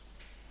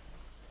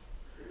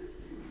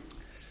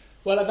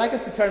Well, I'd like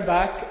us to turn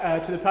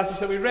back to the passage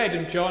that we read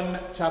in John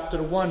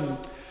chapter 1.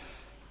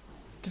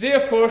 Today,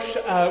 of course,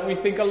 we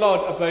think a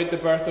lot about the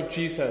birth of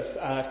Jesus.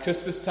 At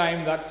Christmas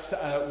time, that's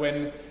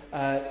when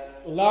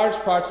large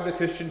parts of the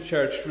Christian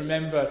church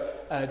remember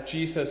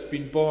Jesus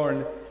being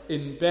born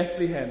in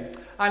Bethlehem.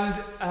 And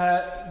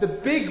the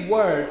big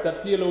word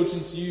that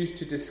theologians use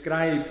to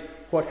describe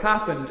what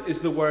happened is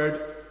the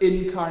word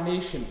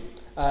incarnation.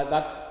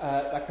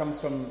 That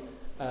comes from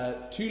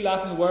two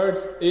Latin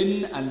words,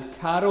 in and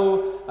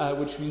caro,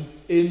 which means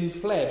in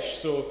flesh.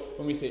 So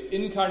when we say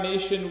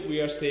incarnation,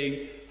 we are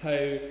saying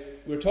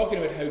we're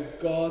talking about how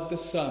God the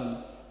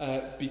Son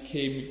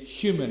became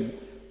human.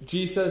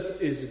 Jesus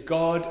is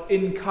God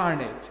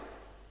incarnate,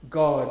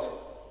 God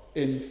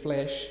in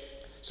flesh.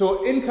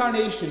 So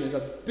incarnation is a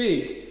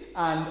big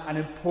and an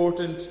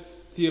important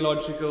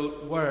theological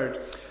word.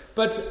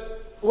 But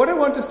what I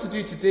want us to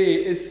do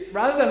today is,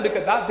 rather than look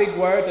at that big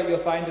word that you'll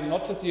find in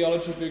lots of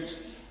theology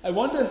books, I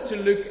want us to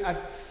look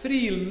at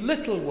three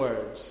little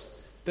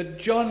words that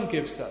John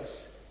gives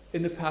us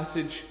in the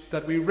passage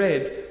that we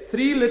read.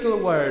 Three little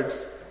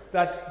words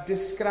that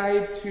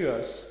describe to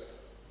us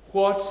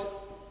what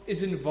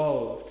is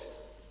involved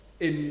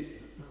in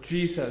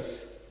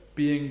Jesus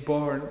being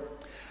born.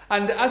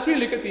 And as we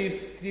look at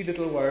these three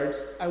little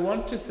words, I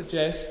want to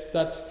suggest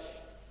that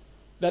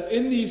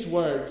in these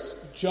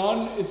words,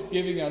 John is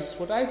giving us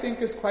what I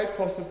think is quite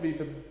possibly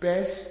the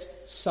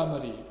best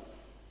summary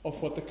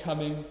of what the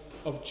coming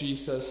of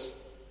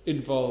Jesus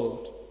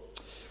involved.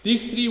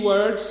 These three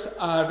words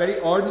are very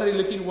ordinary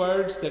looking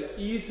words. They're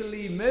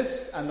easily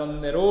missed, and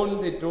on their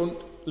own they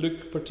don't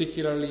look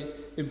particularly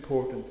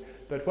important.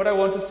 But what I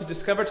want us to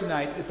discover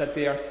tonight is that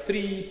they are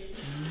three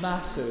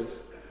massive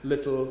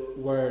little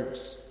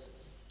words.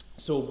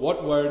 So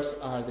what words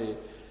are they?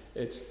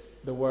 It's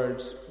the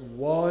words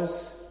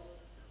was,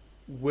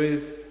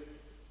 with,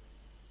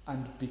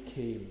 and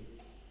became.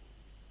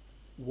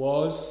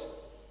 Was,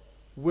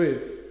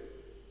 with,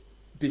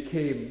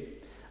 became.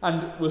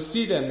 And we'll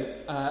see them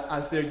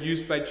as they're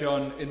used by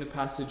John in the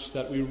passage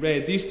that we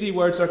read. These three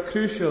words are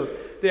crucial.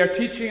 They are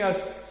teaching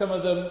us some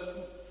of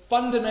the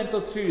fundamental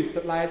truths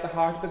that lie at the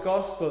heart of the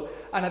gospel,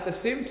 and at the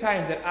same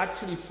time they're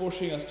actually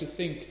forcing us to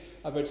think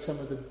about some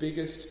of the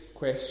biggest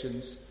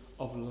questions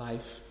of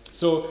life.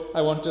 So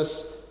I want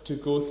us to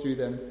go through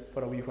them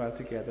for a wee while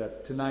together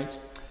tonight.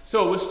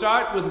 So we'll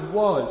start with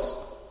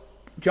was.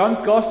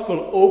 John's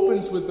gospel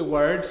opens with the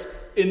words,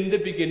 in the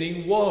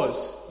beginning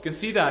was. You can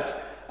see that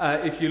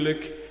if you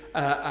look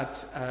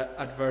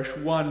at verse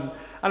 1.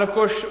 And of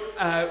course,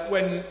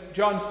 when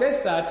John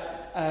says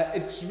that,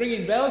 it's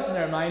ringing bells in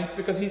our minds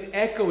because he's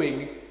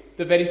echoing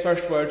the very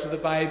first words of the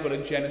Bible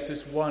in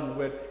Genesis 1,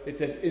 where it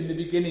says, in the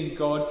beginning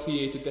God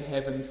created the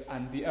heavens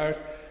and the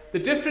earth. The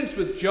difference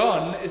with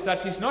John is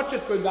that he's not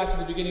just going back to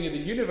the beginning of the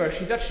universe,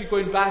 he's actually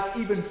going back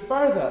even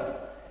further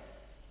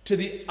to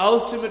the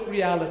ultimate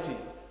reality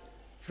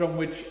from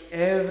which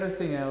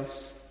everything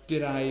else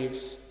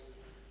derives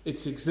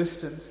its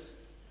existence.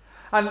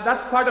 And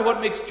that's part of what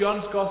makes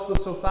John's gospel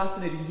so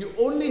fascinating. You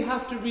only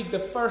have to read the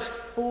first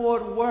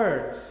 4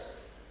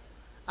 words,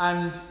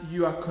 and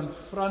you are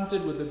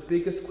confronted with the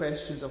biggest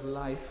questions of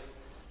life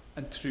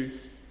and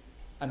truth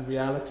and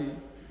reality.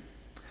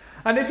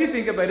 And if you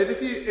think about it,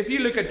 if you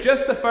look at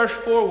just the first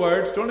 4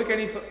 words, don't look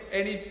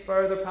any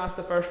further past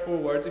the first 4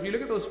 words. If you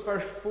look at those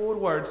first 4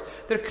 words,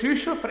 they're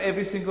crucial for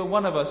every single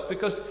one of us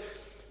because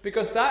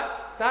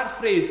that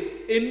phrase,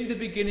 in the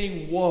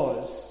beginning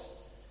was,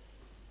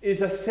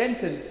 is a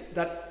sentence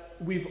that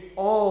we've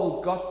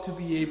all got to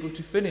be able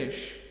to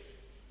finish.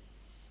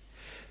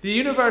 The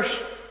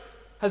universe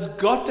has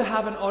got to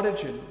have an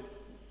origin.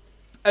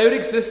 Our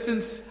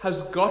existence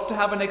has got to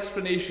have an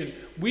explanation.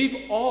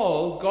 We've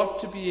all got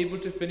to be able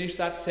to finish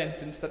that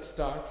sentence that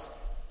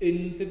starts,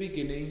 in the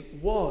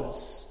beginning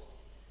was.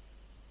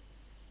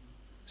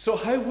 So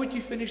how would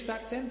you finish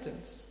that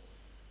sentence?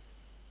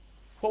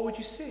 What would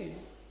you say?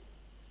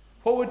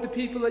 What would the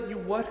people that you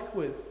work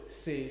with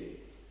say?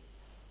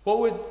 What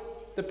would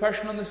the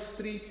person on the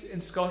street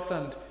in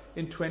Scotland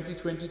in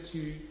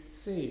 2022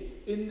 say?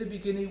 In the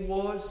beginning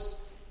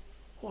was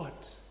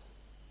what?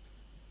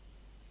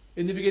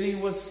 In the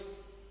beginning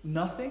was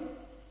nothing?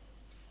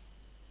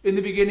 In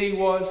the beginning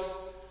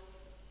was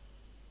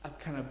a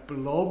kind of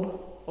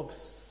blob of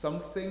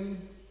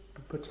something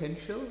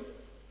potential?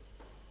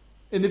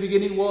 In the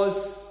beginning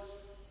was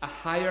a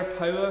higher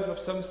power of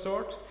some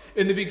sort?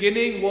 In the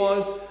beginning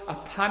was a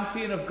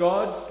pantheon of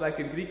gods, like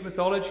in Greek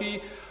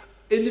mythology?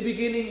 In the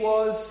beginning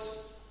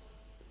was,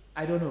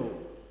 I don't know.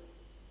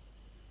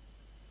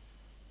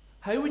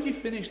 How would you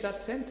finish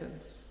that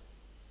sentence?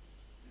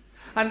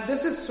 And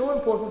this is so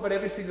important for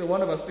every single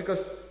one of us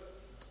because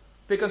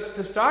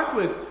to start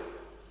with,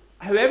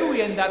 however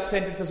we end that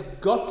sentence has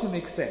got to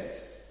make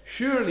sense.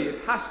 Surely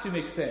it has to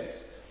make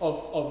sense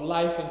of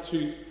life and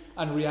truth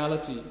and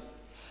reality.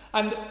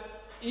 And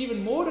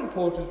even more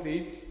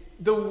importantly,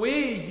 the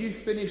way you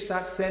finish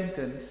that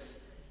sentence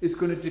is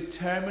going to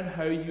determine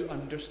how you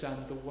understand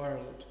the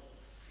world.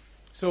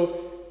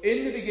 So,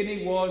 in the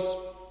beginning was,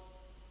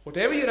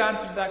 whatever your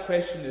answer to that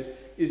question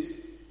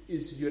is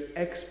is your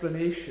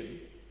explanation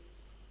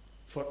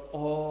for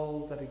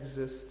all that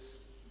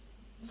exists.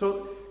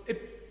 So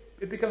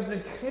it becomes an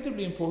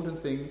incredibly important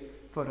thing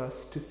for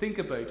us to think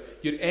about.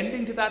 Your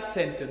ending to that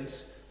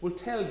sentence will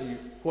tell you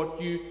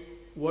what you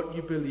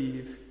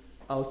believe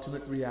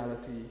ultimate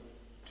reality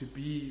to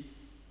be.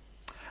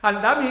 And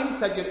that means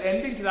that your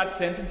ending to that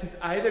sentence is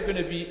either going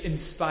to be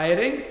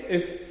inspiring,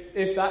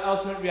 if that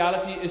ultimate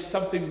reality is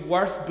something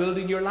worth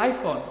building your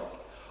life on,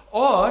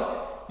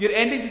 or your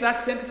ending to that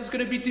sentence is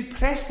going to be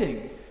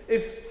depressing,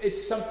 if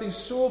it's something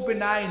so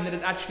benign that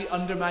it actually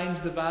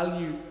undermines the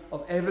value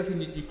of everything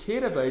that you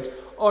care about.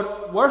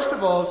 Or, worst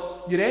of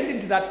all, your ending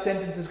to that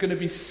sentence is going to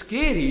be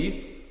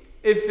scary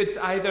if it's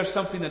either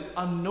something that's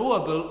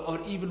unknowable, or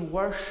even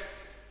worse,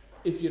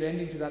 if your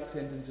ending to that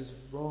sentence is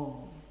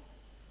wrong.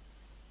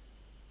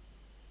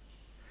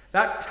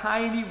 That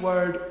tiny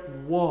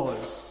word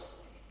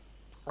 "was"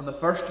 on the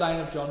first line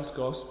of John's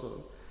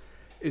Gospel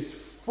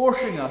is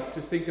forcing us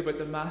to think about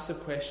the massive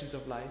questions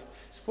of life.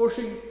 It's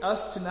forcing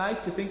us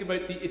tonight to think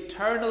about the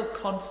eternal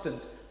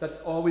constant that's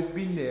always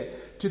been there,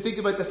 to think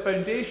about the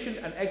foundation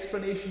and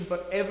explanation for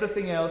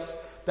everything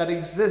else that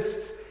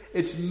exists.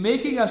 It's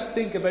making us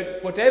think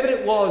about whatever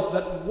it was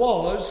that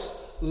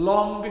was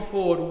long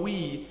before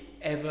we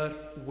ever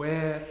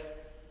were.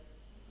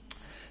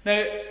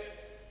 Now,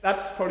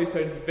 that probably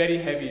sounds very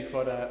heavy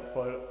for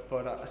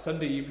a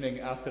Sunday evening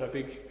after a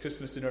big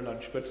Christmas dinner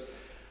lunch, but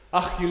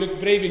you look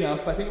brave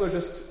enough. I think we'll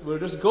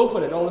just go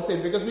for it all the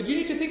same, because we do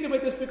need to think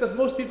about this, because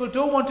most people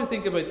don't want to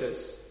think about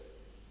this.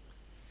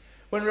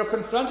 When we're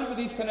confronted with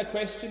these kind of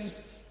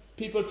questions,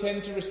 people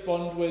tend to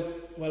respond with,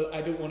 well,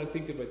 I don't want to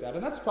think about that.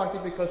 And that's partly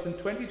because in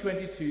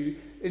 2022,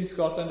 in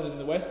Scotland and in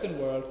the Western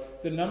world,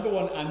 the number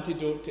one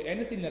antidote to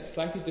anything that's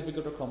slightly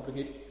difficult or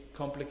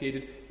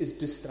complicated is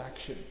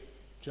distraction.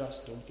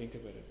 Just don't think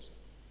about it.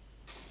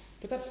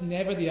 But that's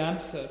never the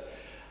answer.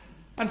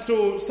 And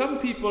so some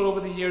people over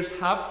the years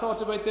have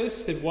thought about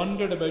this. They've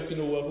wondered about,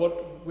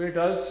 where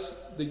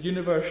does the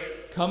universe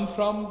come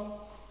from?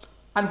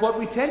 And what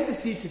we tend to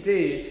see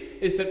today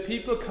is that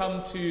people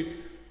come to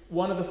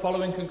one of the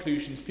following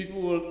conclusions.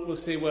 People will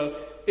say, well,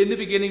 in the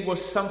beginning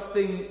was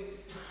something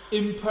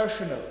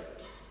impersonal.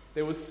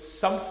 There was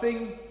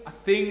something, a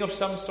thing of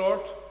some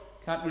sort.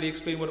 Can't really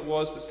explain what it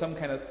was, but some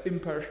kind of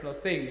impersonal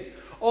thing.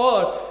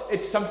 Or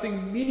it's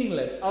something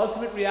meaningless.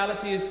 Ultimate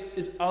reality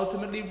is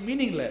ultimately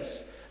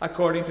meaningless,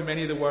 according to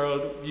many of the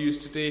world views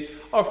today.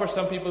 Or for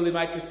some people, they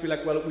might just be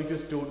like, well, we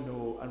just don't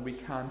know and we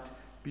can't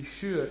be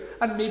sure.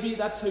 And maybe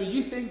that's how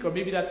you think, or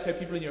maybe that's how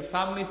people in your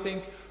family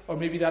think, or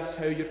maybe that's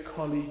how your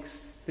colleagues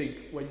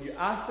think. When you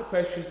ask the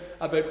question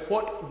about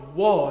what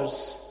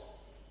was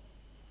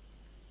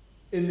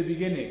in the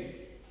beginning,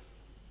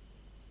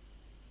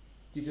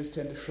 you just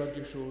tend to shrug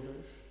your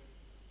shoulders.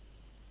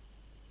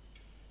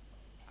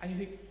 And you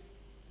think,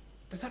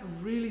 does that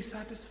really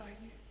satisfy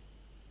you?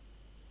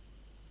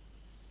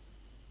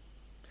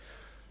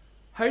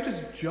 How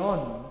does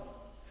John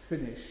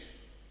finish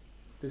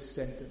this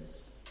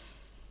sentence?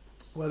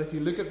 Well, if you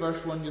look at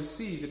verse 1, you'll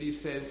see that he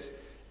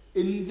says,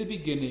 in the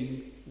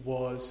beginning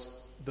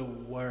was the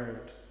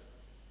Word.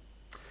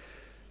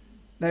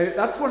 Now,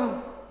 that's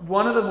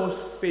one of the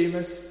most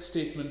famous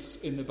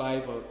statements in the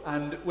Bible.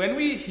 And when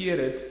we hear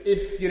it,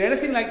 if you're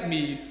anything like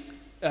me,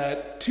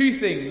 two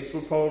things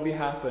will probably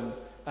happen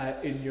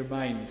in your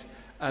mind.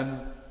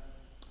 In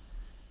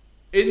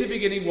the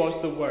beginning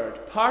was the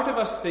Word. Part of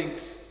us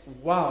thinks,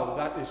 wow,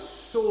 that is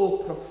so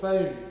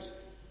profound.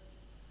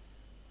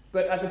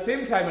 But at the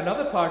same time,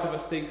 another part of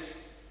us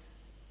thinks,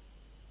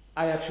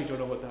 I actually don't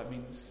know what that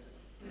means.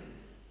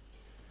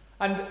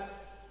 And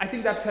I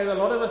think that's how a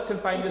lot of us can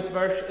find this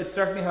verse. It's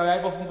certainly how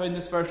I've often found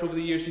this verse over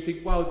the years. You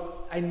think, wow,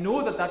 I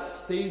know that that's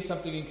saying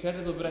something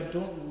incredible, but I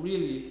don't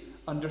really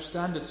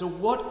understand it. So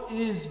what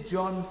is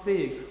John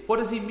saying? What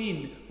does he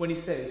mean when he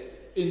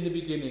says, in the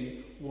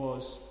beginning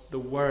was the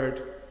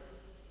Word?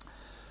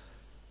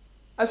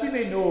 As you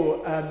may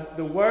know,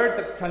 the word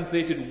that's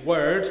translated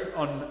 "word"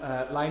 on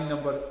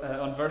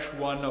on verse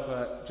 1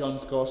 of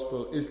John's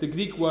Gospel is the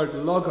Greek word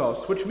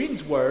logos, which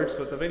means word,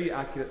 so it's a very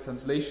accurate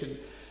translation.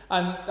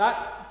 And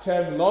that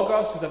term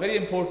logos was a very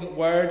important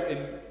word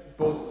in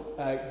both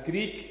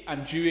Greek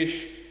and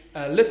Jewish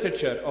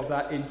literature of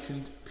that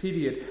ancient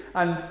period.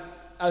 And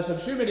as I'm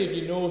sure many of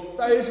you know,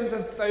 thousands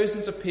and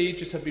thousands of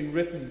pages have been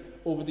written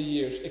over the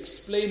years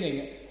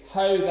explaining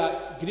how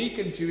that Greek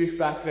and Jewish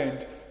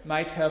background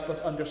might help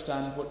us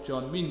understand what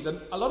John means. And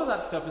a lot of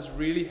that stuff is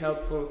really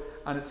helpful,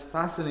 and it's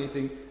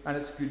fascinating, and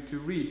it's good to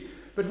read.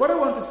 But what I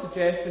want to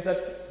suggest is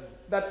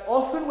that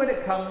often when it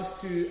comes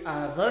to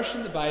a verse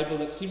in the Bible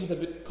that seems a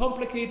bit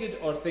complicated,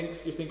 or you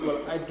think, well,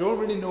 I don't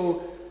really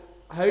know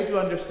how to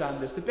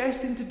understand this, the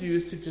best thing to do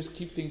is to just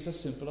keep things as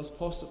simple as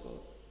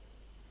possible.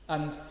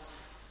 And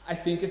I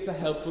think it's a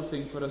helpful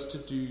thing for us to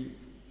do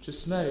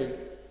just now,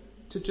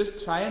 to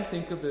just try and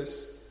think of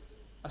this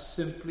as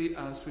simply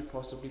as we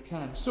possibly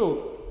can.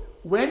 So,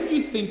 when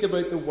you think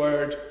about the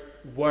word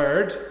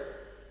 "word,"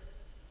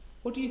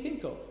 what do you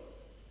think of?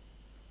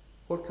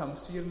 What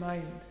comes to your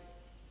mind?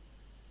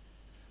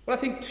 Well, I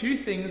think two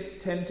things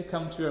tend to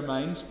come to our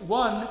minds.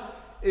 One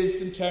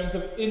is in terms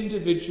of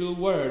individual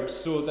words.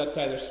 So that's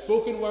either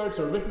spoken words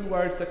or written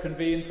words that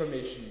convey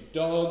information.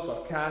 Dog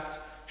or cat,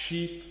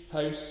 sheep,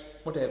 house,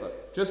 whatever.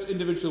 Just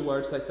individual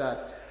words like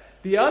that.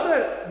 The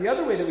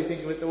other way that we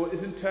think of it, though,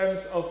 is in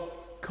terms of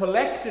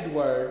collected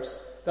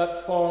words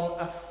that form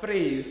a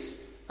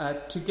phrase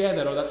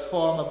together, or that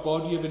form a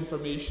body of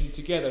information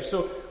together.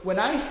 So when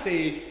I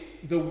say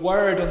the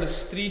word on the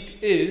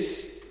street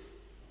is,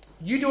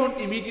 you don't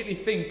immediately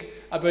think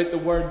about the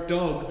word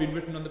dog being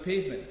written on the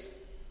pavement.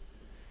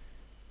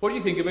 What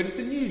you think about is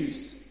the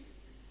news.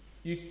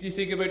 You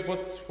think about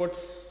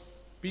what's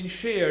being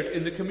shared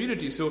in the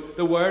community. So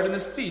the word on the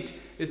street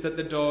is that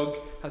the dog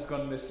has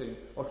gone missing,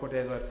 or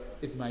whatever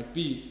it might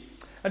be.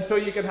 And so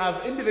you can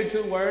have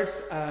individual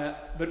words,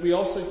 but we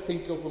also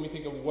think of, when we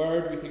think of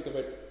word, we think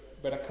about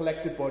a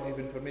collective body of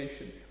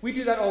information. We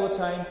do that all the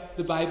time.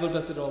 The Bible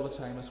does it all the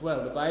time as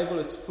well. The Bible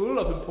is full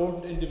of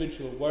important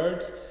individual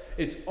words.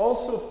 It's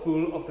also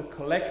full of the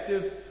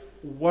collective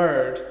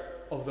word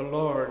of the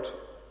Lord.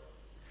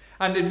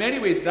 And in many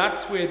ways,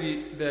 that's where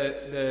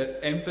the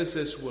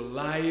emphasis will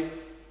lie.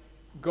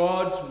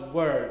 God's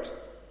word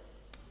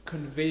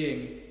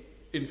conveying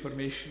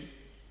information.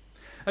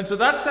 And so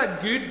that's a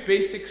good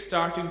basic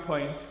starting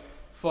point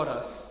for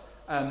us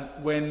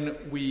when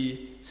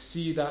we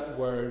see that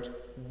word.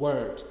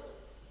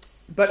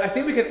 But I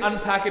think we can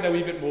unpack it a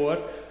wee bit more,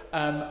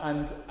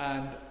 and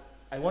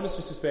I want us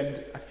just to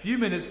spend a few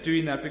minutes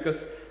doing that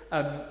because,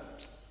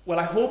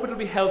 I hope it'll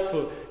be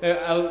helpful. Now,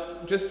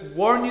 I'll just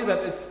warn you that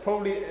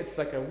it's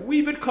like a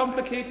wee bit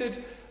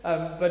complicated,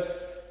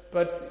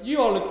 but you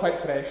all look quite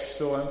fresh,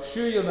 so I'm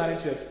sure you'll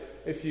manage it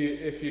if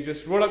you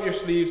just roll up your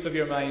sleeves of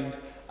your mind,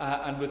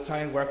 and we'll try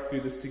and work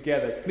through this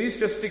together. Please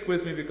just stick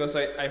with me because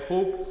I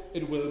hope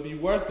it will be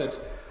worth it.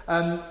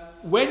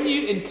 When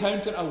you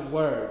encounter a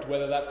word,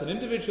 whether that's an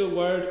individual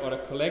word or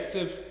a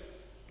collective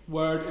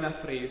word in a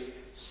phrase,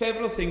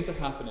 several things are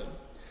happening.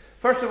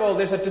 First of all,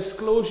 there's a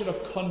disclosure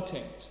of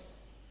content.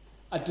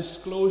 A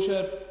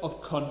disclosure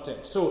of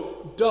content.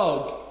 So,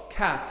 dog,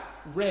 cat,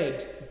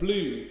 red,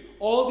 blue,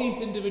 all these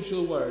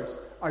individual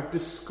words are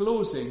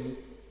disclosing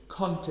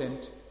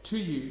content to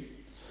you.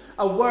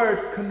 A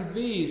word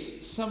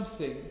conveys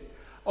something.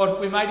 Or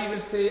we might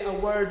even say a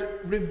word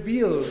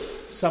reveals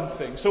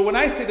something. So when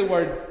I say the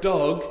word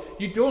dog,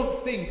 you don't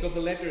think of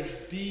the letters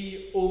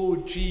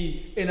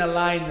D-O-G in a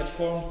line that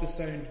forms the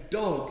sound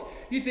dog.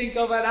 You think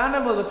of an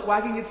animal that's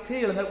wagging its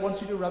tail and that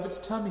wants you to rub its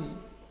tummy.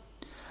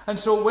 And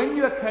so when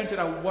you encounter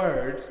a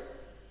word,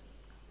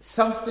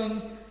 some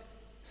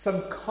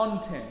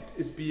content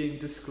is being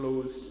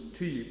disclosed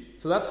to you.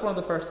 So that's one of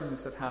the first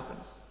things that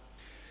happens.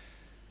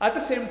 At the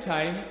same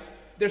time,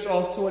 there's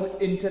also an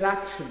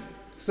interaction.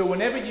 So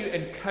whenever you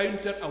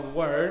encounter a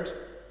word,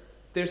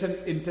 there's an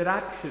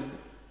interaction.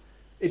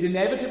 It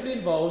inevitably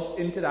involves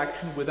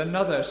interaction with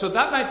another. So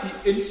that might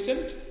be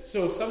instant.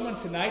 So someone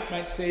tonight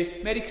might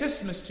say, Merry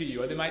Christmas to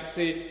you, or they might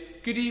say,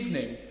 Good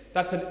evening.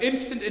 That's an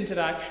instant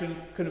interaction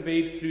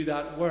conveyed through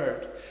that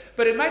word.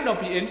 But it might not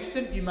be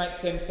instant. You might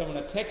send someone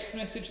a text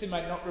message. They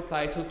might not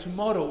reply till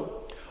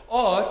tomorrow.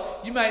 Or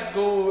you might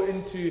go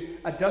into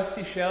a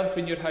dusty shelf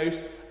in your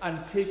house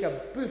and take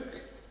a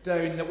book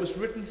down that was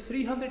written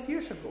 300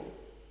 years ago.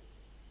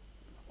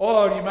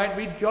 Or you might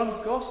read John's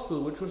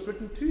Gospel, which was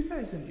written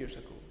 2,000 years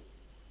ago.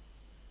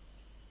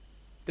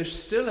 There's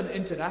still an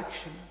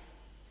interaction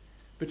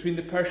between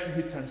the person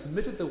who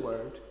transmitted the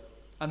word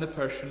and the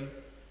person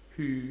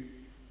who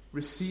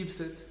receives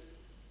it.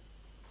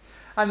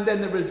 And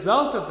then the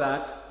result of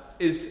that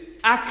is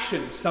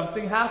action.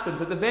 Something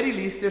happens. At the very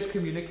least, there's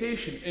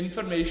communication.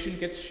 Information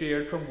gets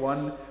shared from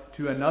one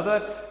to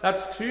another.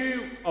 That's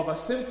true of a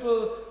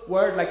simple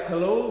word like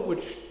hello,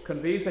 which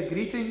conveys a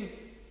greeting.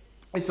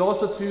 It's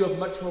also true of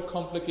much more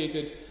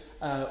complicated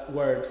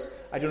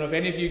words. I don't know if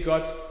any of you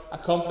got a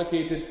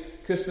complicated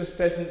Christmas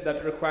present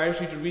that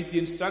requires you to read the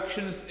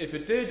instructions. If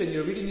it did, and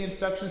you're reading the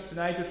instructions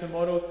tonight or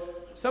tomorrow,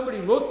 somebody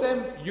wrote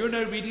them, you're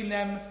now reading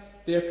them,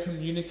 they're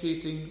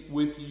communicating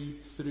with you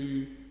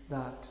through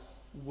that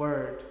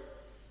word.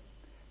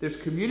 There's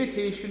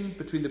communication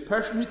between the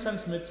person who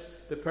transmits,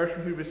 the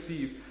person who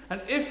receives.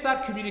 And if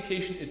that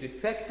communication is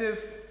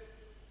effective,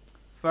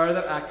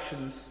 further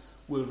actions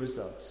will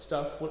result.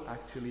 Stuff will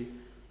actually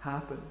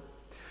happen.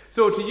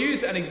 So to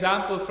use an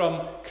example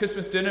from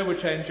Christmas dinner,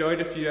 which I enjoyed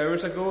a few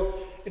hours ago,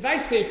 if I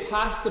say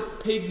pass the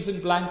pigs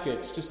and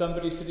blankets to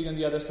somebody sitting on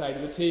the other side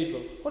of the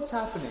table, what's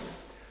happening?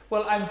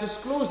 Well, I'm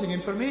disclosing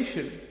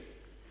information.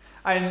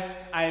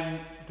 I'm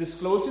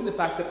disclosing the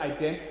fact that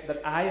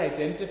I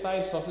identify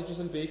sausages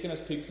and bacon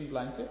as pigs and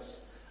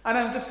blankets, and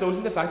I'm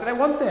disclosing the fact that I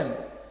want them.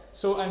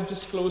 So I'm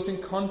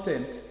disclosing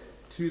content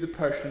to the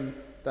person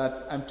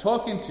that I'm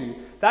talking to.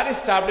 That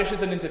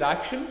establishes an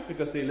interaction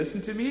because they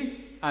listen to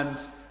me, and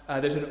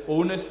there's an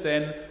onus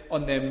then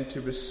on them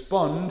to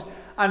respond.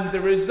 And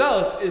the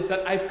result is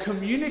that I've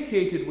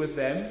communicated with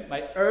them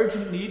my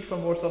urgent need for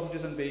more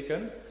sausages and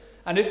bacon.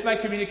 And if my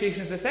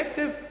communication is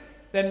effective,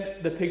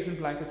 then the pigs and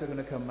blankets are going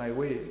to come my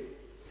way.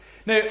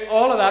 Now,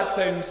 all of that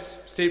sounds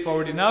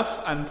straightforward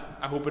enough, and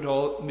I hope it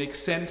all makes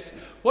sense.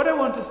 What I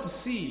want us to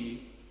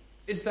see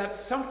is that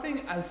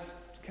something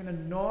as kind of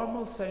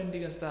normal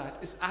sounding as that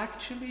is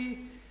actually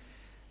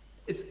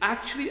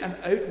an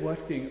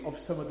outworking of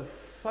some of the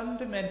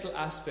fundamental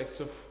aspects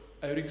of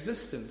our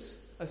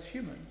existence as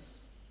humans.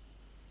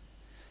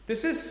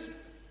 This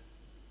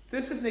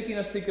is making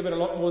us think about a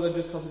lot more than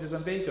just sausages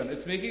and bacon.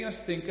 It's making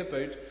us think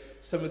about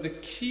some of the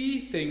key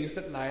things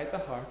that lie at the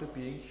heart of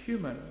being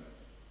human.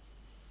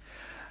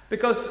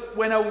 Because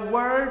when a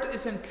word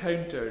is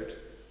encountered,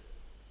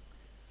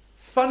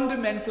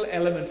 fundamental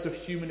elements of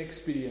human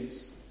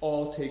experience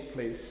all take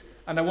place.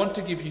 And I want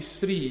to give you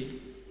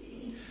 3.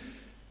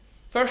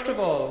 First of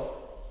all,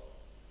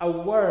 a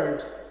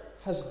word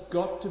has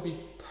got to be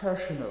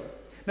personal.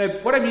 Now,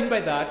 what I mean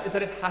by that is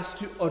that it has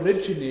to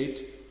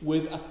originate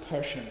with a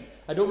person.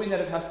 I don't mean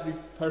that it has to be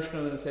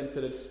personal in the sense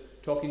that it's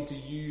talking to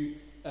you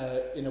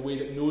in a way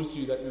that knows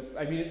you.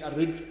 I mean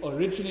it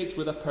originates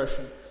with a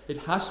person. It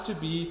has to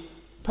be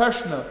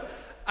personal.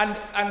 And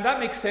that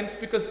makes sense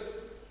because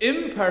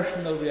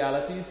impersonal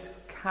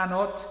realities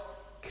cannot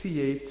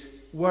create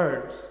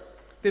words.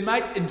 They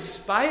might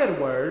inspire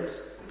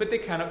words, but they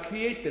cannot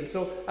create them.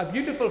 So a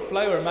beautiful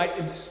flower might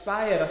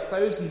inspire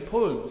 1,000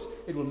 poems.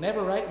 It will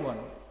never write one.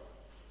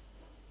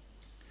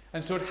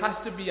 And so it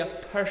has to be a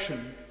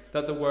person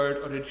that the word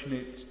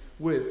originates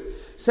with.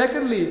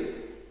 Secondly,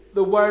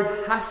 the word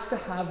has to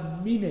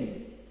have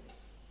meaning.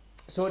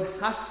 So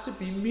it has to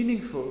be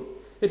meaningful.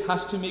 It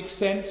has to make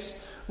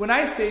sense. When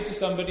I say to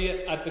somebody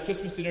at the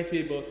Christmas dinner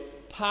table,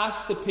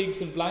 pass the pigs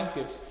and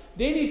blankets,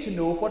 they need to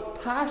know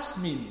what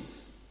pass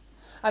means.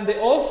 And they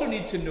also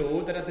need to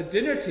know that at the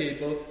dinner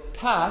table,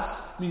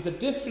 pass means a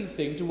different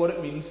thing to what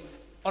it means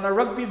on a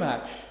rugby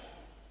match.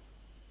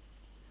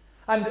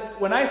 And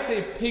when I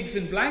say pigs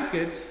and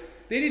blankets,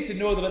 they need to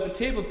know that at the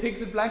table,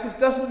 pigs and blankets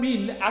doesn't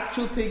mean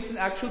actual pigs and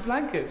actual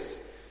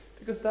blankets,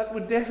 because that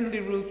would definitely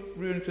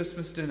ruin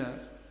Christmas dinner.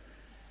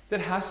 There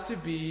has to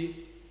be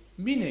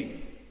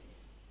meaning,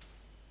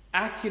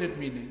 accurate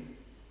meaning.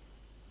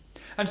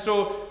 And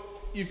so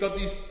you've got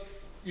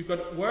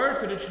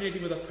words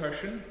originating with a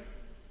person.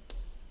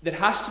 There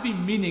has to be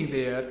meaning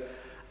there.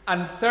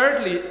 And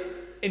thirdly,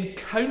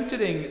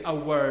 encountering a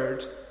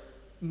word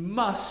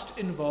must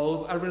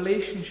involve a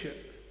relationship.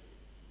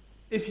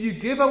 If you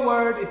give a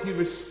word, if you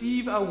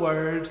receive a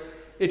word,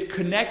 it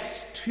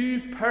connects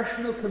 2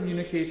 personal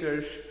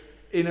communicators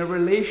in a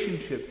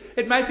relationship.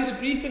 It might be the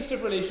briefest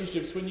of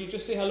relationships when you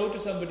just say hello to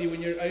somebody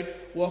when you're out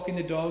walking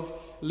the dog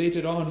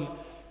later on.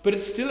 But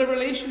it's still a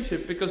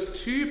relationship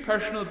because 2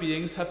 personal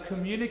beings have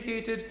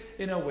communicated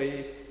in a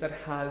way that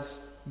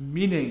has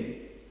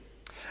meaning.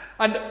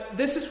 And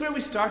this is where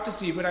we start to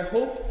see, but I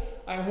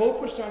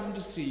hope we're starting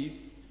to see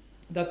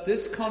that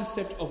this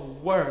concept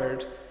of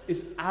word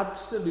is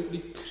absolutely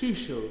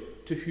crucial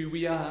to who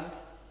we are.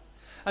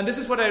 And this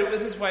is why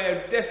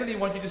I definitely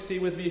want you to stay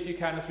with me if you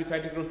can as we try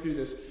to go through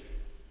this.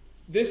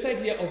 This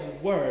idea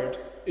of word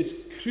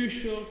is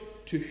crucial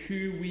to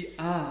who we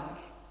are.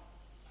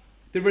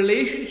 The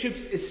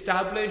relationships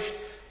established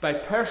by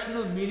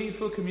personal,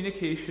 meaningful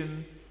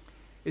communication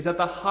is at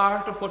the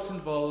heart of what's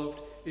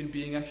involved in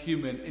being a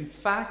human. In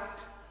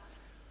fact,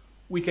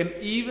 we can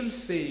even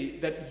say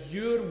that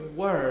your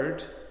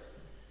word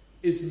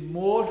is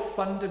more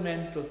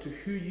fundamental to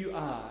who you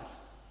are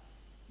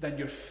than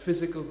your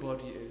physical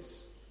body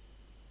is.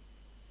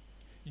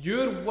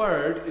 Your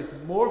word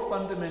is more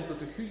fundamental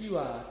to who you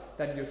are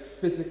than your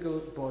physical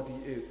body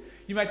is.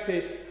 You might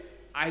say,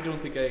 I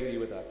don't think I agree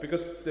with that,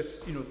 because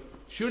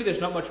surely there's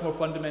not much more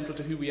fundamental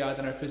to who we are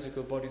than our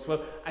physical bodies.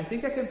 Well, I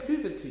think I can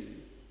prove it to you.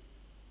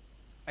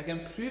 I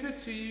can prove it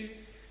to you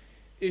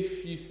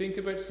if you think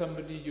about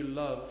somebody you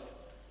love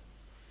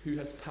who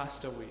has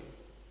passed away.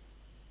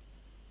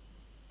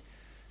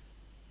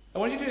 I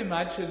want you to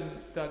imagine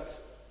that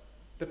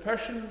the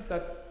person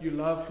that you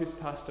love who's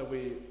passed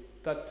away,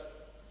 that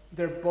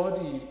their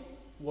body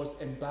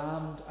was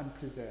embalmed and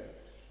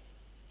preserved,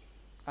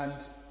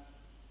 and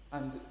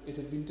it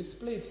had been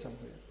displayed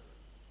somewhere.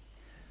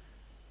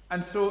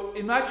 And so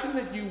imagine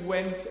that you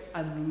went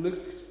and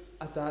looked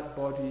at that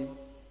body.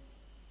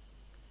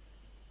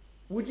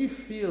 Would you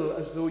feel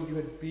as though you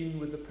had been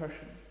with the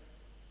person?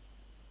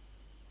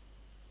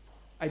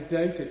 I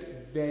doubt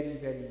it very,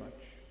 very much.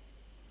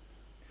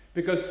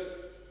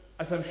 Because,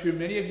 as I'm sure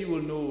many of you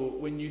will know,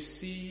 when you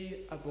see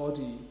a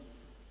body,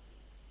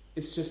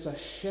 it's just a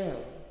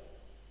shell.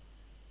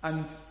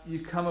 And you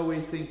come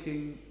away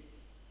thinking,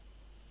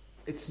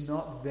 it's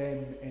not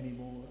them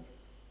anymore.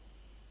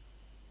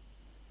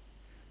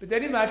 But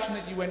then imagine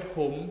that you went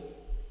home,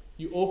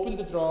 you opened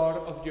the drawer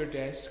of your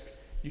desk,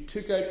 you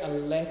took out a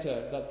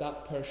letter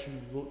that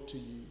person wrote to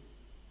you.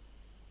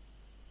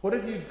 What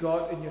have you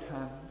got in your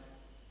hand?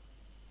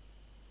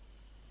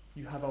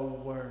 You have a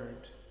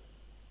word.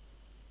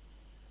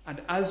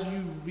 And as you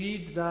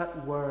read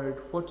that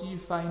word, what do you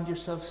find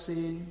yourself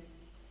saying?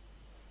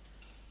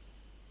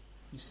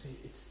 You say,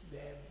 it's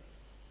them.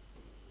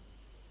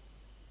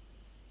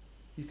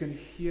 You can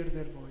hear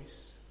their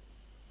voice.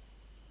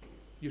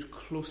 You're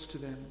close to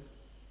them.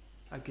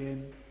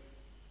 again.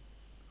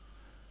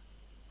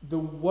 The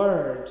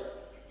Word,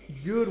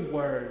 your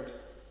Word,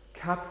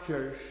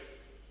 captures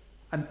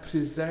and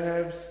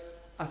preserves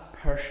a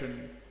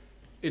person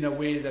in a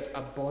way that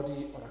a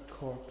body or a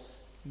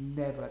corpse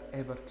never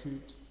ever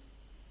could.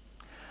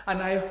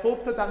 And I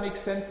hope that makes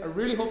sense. I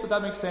really hope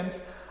that makes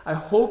sense. I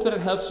hope that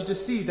it helps you to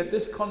see that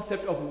this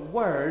concept of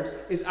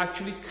word is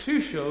actually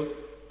crucial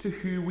to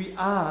who we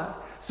are.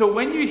 So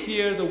when you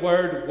hear the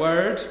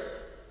word,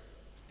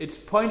 it's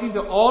pointing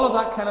to all of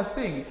that kind of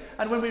thing.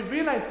 And when we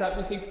realize that,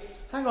 we think,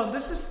 hang on,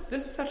 this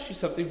is actually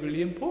something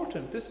really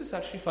important. This is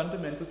actually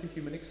fundamental to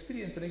human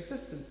experience and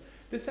existence.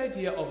 This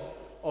idea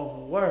of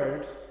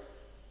word,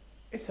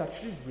 it's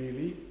actually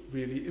really,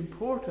 really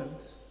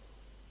important.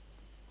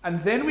 And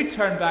then we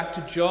turn back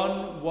to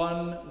John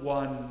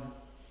 1:1.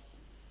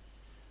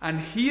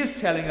 And he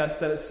is telling us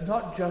that it's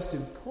not just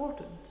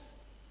important,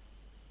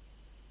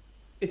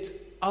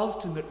 it's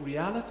ultimate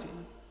reality.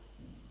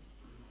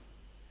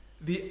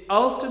 The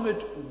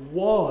ultimate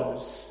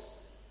was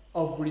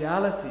of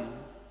reality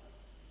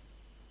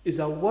is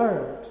a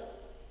word.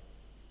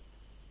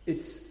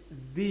 It's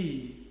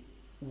the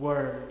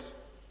Word.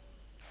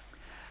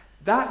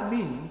 That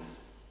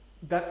means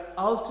that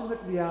ultimate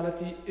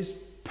reality is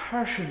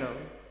personal.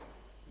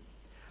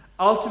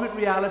 Ultimate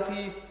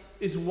reality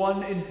is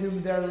one in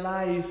whom there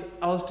lies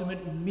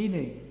ultimate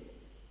meaning.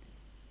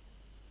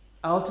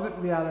 Ultimate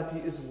reality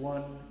is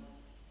one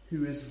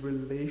who is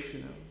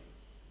relational.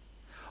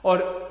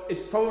 Or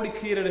it's probably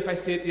clearer if I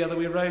say it the other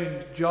way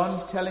around.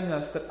 John's telling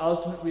us that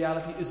ultimate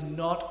reality is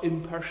not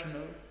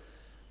impersonal,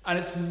 and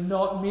it's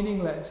not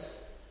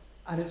meaningless,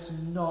 and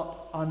it's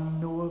not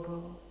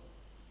unknowable.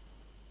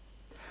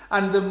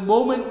 And the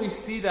moment we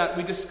see that,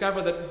 we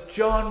discover that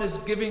John is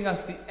giving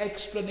us the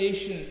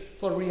explanation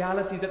for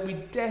reality that we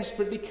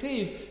desperately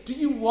crave. Do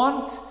you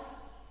want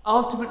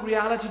ultimate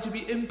reality to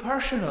be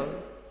impersonal,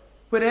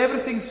 where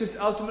everything's just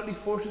ultimately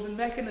forces and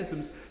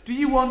mechanisms? Do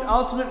you want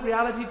ultimate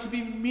reality to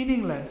be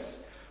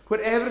meaningless,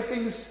 where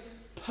everything's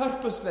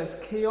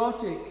purposeless,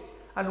 chaotic,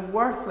 and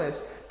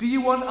worthless? Do you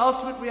want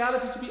ultimate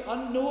reality to be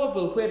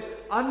unknowable, where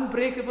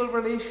unbreakable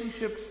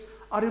relationships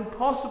are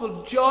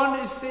impossible? John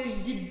is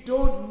saying you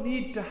don't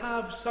need to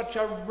have such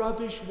a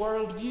rubbish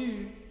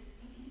worldview.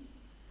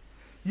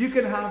 You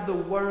can have the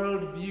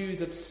worldview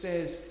that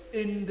says,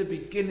 in the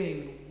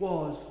beginning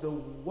was the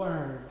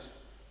Word.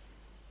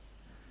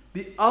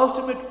 The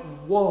ultimate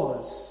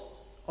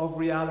was of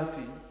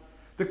reality,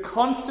 the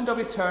constant of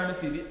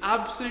eternity, the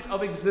absolute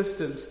of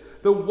existence,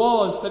 the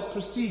was that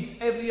precedes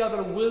every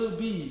other will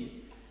be,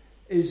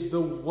 is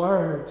the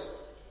Word.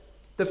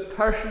 The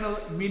personal,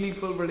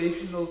 meaningful,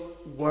 relational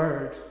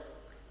Word.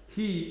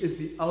 He is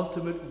the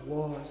ultimate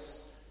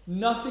was.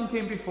 Nothing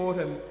came before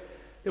him.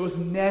 There was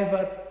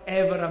never,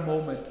 ever a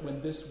moment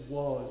when this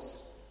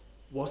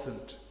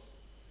wasn't.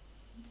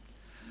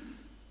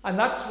 And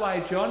that's why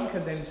John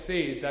can then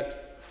say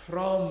that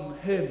from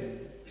him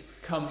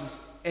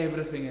comes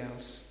everything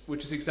else,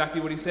 which is exactly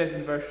what he says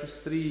in verses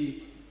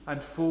 3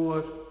 and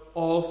 4.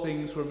 All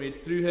things were made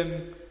through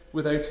him.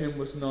 Without him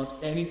was not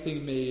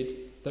anything made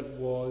that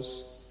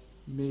was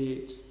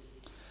made.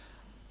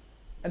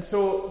 And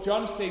so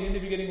John's saying in the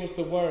beginning was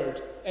the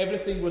Word.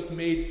 Everything was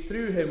made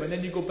through him. And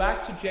then you go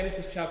back to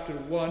Genesis chapter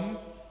 1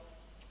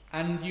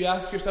 and you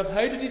ask yourself,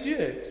 how did he do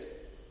it?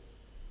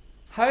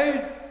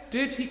 How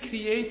did he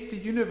create the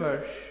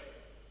universe?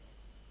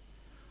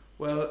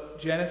 Well,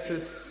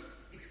 Genesis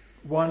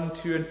 1,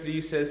 2 and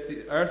 3 says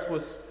the earth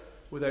was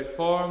without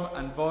form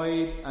and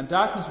void, and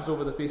darkness was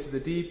over the face of the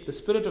deep. The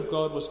Spirit of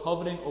God was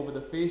hovering over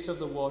the face of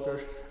the waters,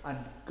 and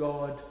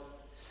God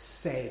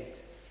said,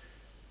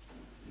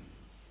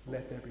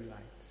 let there be light.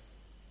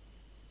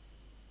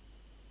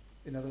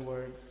 In other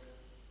words,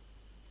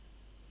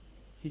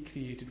 he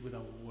created with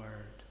a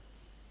word.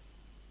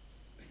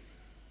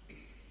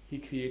 He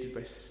created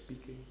by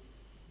speaking.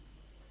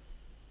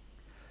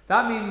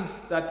 That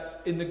means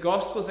that in the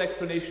Gospel's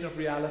explanation of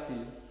reality,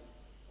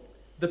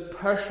 the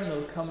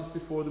personal comes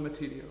before the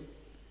material.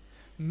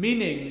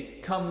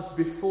 Meaning comes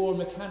before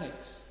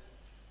mechanics.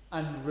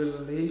 And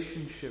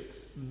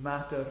relationships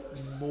matter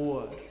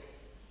more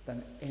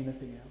than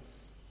anything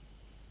else.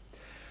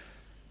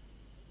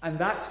 And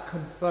that's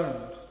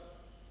confirmed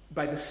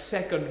by the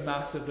second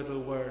massive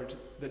little word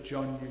that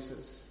John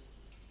uses.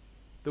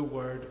 The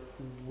word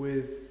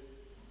with.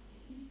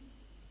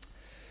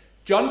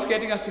 John's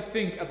getting us to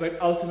think about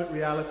ultimate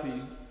reality.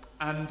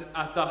 And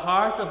at the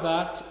heart of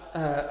that,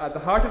 at the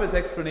heart of his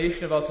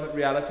explanation of ultimate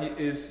reality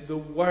is the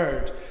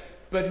Word.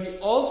 But he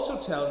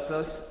also tells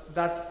us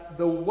that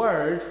the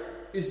Word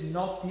is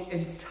not the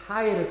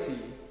entirety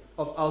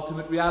of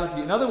ultimate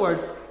reality. In other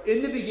words,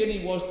 in the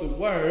beginning was the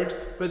Word,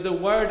 but the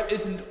Word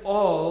isn't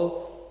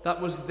all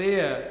that was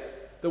there.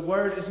 The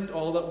Word isn't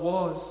all that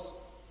was.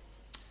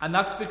 And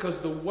that's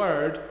because the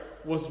Word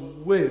was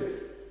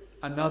with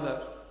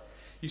another.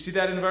 You see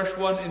that in verse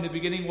 1, in the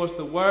beginning was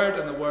the Word,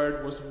 and the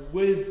Word was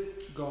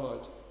with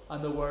God,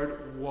 and the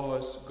Word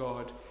was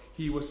God.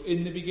 He was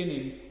in the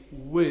beginning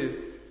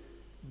with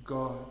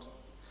God.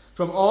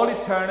 From all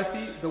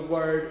eternity, the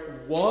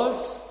Word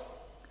was,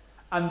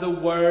 and the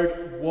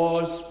Word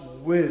was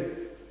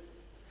with.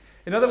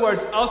 In other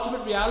words,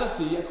 ultimate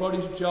reality,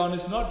 according to John,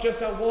 is not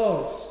just a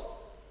was.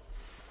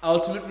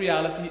 Ultimate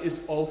reality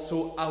is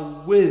also a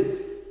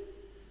with.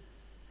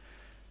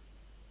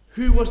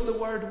 Who was the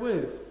Word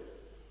with?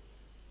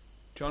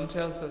 John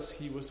tells us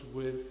he was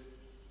with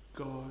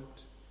God.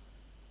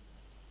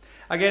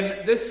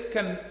 Again, this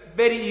can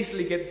very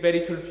easily get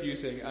very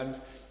confusing, and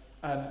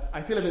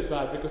I feel a bit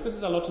bad because this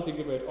is a lot to think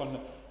about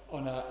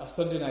on a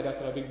Sunday night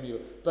after a big meal.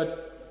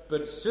 But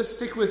just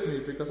stick with me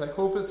because I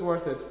hope it's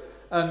worth it.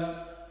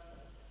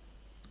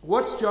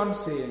 What's John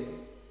saying?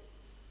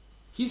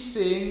 He's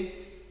saying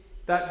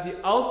that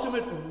the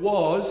ultimate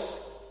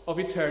was of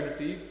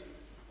eternity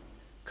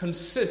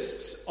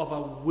consists of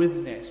a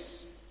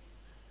withness.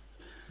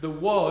 The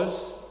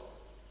was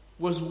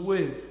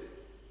with.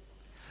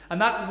 And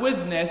that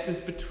withness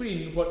is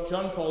between what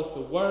John calls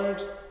the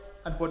Word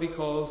and what he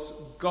calls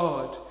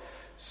God.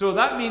 So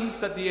that means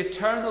that the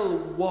eternal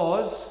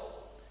was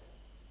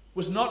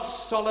not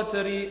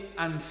solitary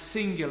and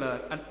singular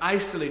and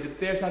isolated.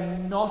 There's a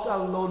not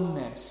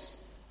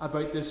aloneness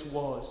about this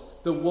was.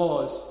 The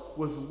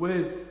was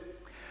with.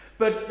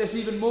 But there's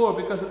even more,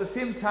 because at the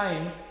same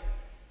time,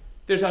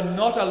 there's a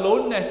not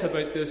aloneness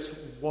about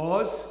this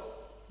was,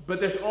 but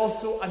there's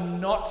also a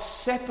not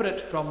separate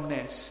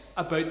fromness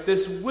about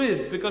this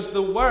with, because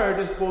the Word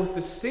is both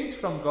distinct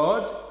from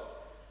God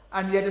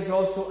and yet is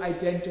also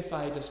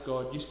identified as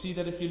God. You see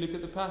that if you look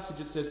at the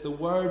passage, it says the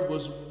Word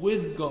was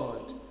with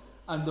God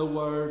and the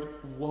Word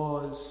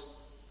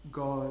was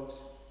God.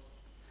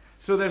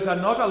 So there's a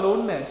not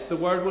aloneness, the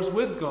Word was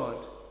with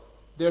God.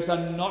 There's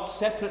a not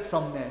separate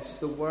fromness,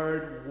 the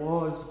Word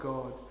was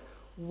God.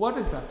 What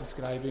is that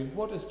describing?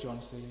 What is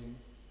John saying?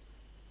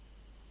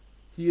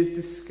 He is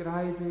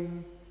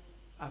describing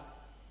a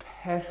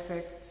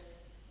perfect,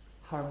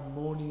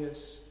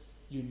 harmonious,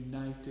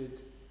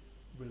 united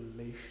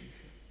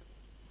relationship.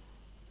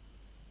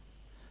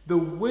 The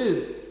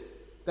with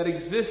that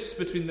exists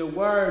between the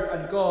Word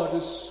and God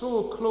is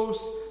so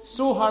close,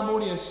 so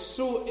harmonious,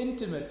 so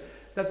intimate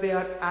that they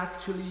are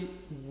actually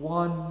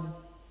one.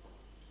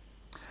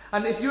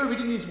 And if you're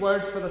reading these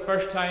words for the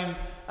first time,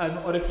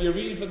 or if you're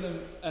reading from them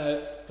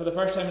for the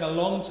first time in a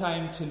long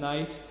time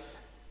tonight,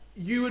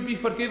 you would be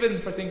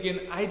forgiven for thinking,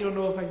 I don't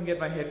know if I can get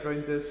my head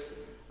around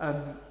this.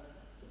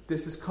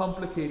 This is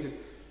complicated.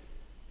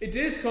 It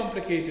is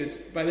complicated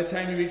by the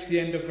time you reach the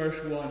end of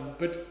verse 1.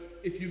 But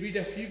if you read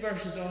a few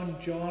verses on,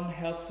 John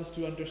helps us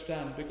to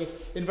understand.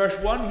 Because in verse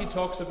 1 he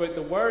talks about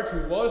the Word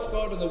who was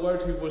God and the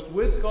Word who was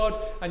with God.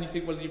 And you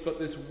think, well, you've got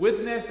this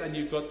withness and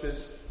you've got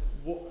this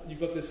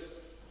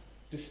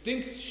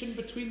distinction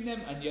between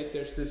them, and yet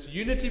there's this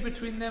unity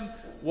between them.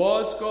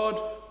 Was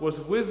God, was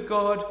with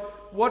God.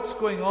 What's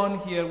going on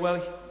here?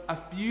 Well, a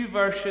few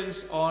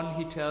verses on,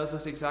 he tells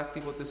us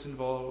exactly what this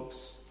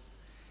involves.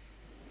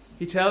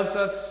 He tells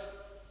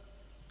us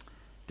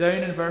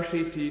down in verse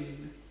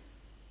 18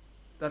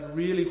 that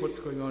really what's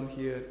going on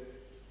here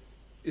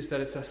is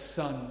that it's a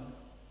son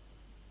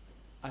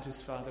at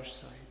his Father's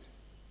side.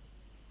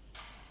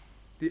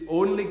 The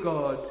only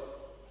God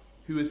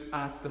who is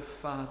at the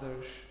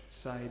Father's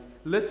side.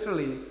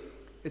 Literally,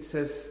 it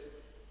says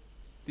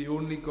the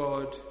only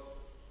God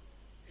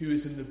who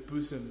is in the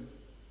bosom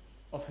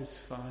of his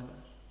Father.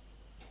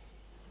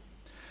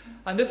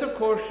 And this, of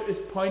course,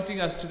 is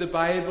pointing us to the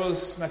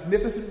Bible's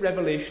magnificent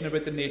revelation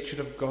about the nature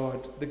of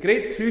God. The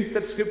great truth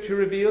that Scripture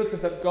reveals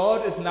is that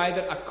God is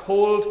neither a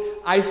cold,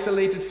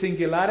 isolated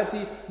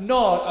singularity,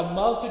 nor a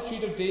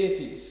multitude of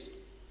deities.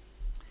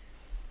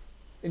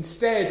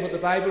 Instead, what the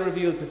Bible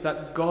reveals is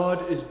that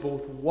God is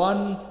both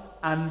one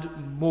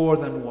and more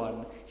than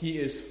one. He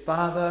is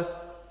Father,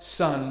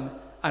 Son,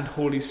 and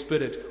Holy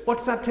Spirit.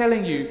 What's that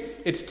telling you?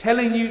 It's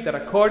telling you that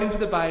according to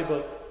the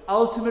Bible,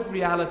 ultimate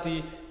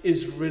reality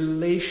is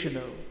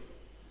relational.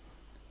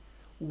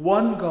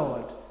 One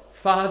God,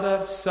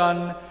 Father,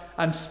 Son,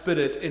 and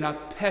Spirit in a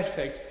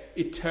perfect,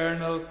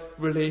 eternal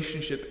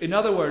relationship. In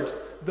other words,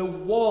 the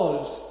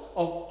was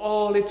of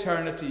all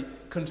eternity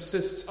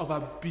consists of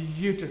a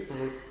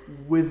beautiful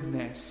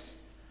withness.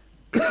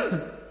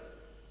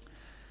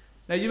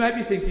 Now you might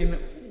be thinking,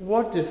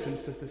 what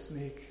difference does this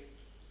make?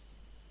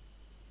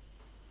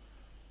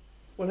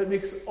 Well, it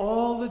makes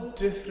all the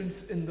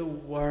difference in the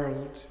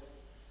world.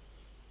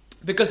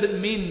 Because it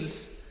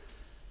means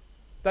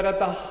that at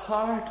the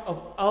heart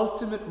of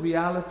ultimate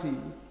reality,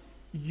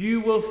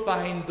 you will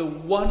find the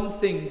one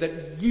thing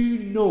that you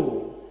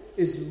know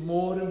is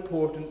more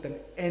important than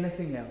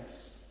anything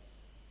else.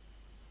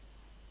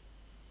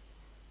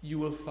 You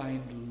will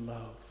find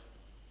love.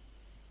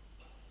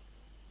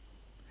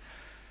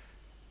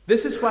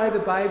 This is why the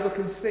Bible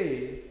can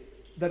say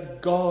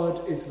that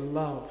God is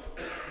love.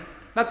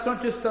 That's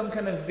not just some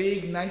kind of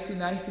vague,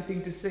 nicey-nicey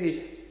thing to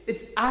say.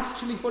 It's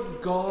actually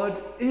what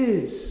God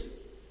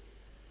is.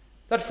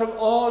 That from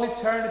all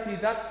eternity,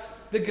 that's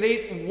the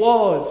great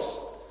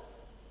was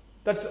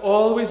that's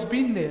always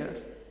been there.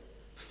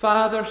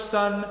 Father,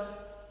 Son,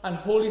 and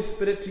Holy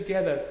Spirit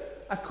together.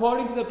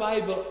 According to the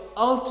Bible,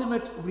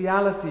 ultimate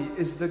reality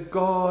is the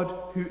God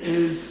who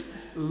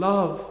is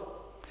love.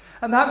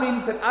 And that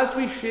means that as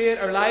we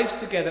share our lives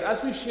together,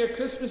 as we share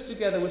Christmas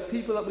together with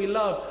people that we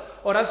love,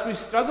 or as we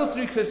struggle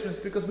through Christmas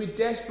because we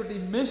desperately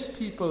miss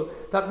people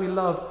that we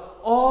love,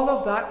 all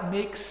of that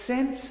makes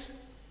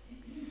sense.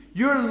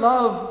 Your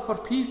love for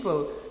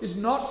people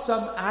is not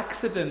some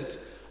accident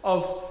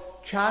of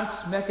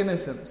chance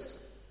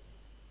mechanisms.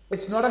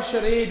 It's not a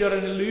charade or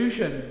an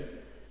illusion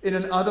in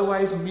an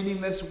otherwise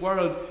meaningless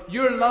world.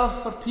 Your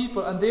love for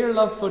people and their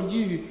love for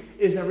you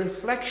is a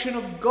reflection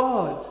of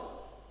God.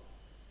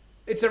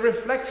 It's a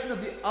reflection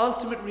of the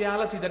ultimate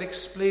reality that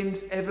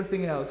explains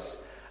everything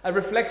else. A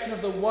reflection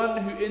of the one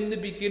who in the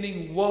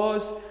beginning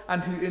was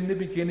and who in the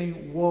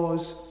beginning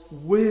was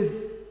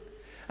with.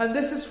 And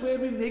this is where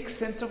we make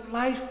sense of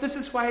life. This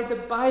is why the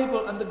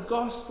Bible and the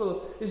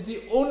gospel is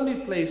the only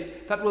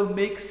place that will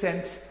make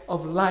sense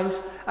of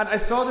life. And I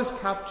saw this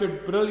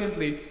captured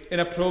brilliantly in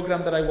a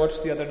program that I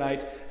watched the other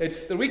night.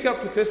 It's the week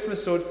up to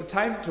Christmas, so it's the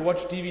time to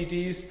watch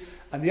DVDs.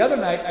 And the other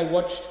night I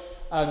watched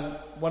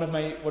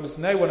what is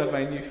now one of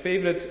my new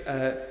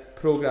favourite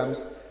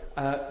programs,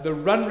 the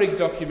Runrig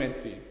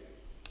documentary.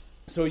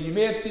 So you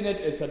may have seen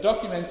it. It's a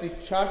documentary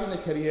charting the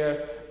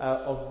career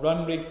of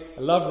Runrig.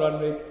 I love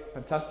Runrig,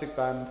 fantastic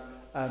band.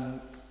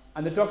 And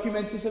the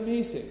documentary is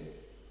amazing,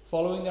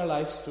 following their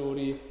life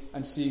story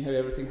and seeing how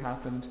everything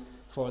happened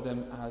for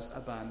them as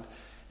a band.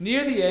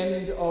 Near the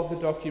end of the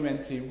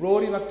documentary,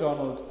 Rory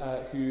MacDonald,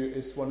 who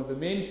is one of the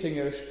main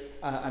singers,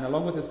 and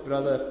along with his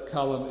brother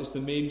Callum, is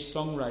the main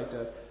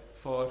songwriter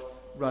for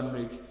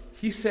Runrig.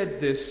 He said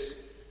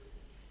this.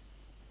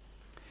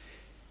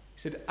 He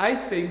said, "I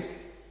think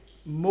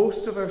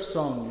most of our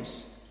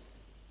songs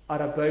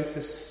are about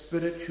the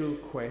spiritual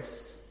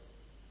quest.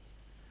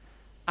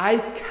 I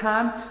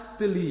can't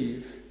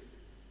believe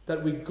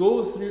that we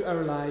go through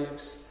our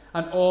lives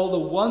and all the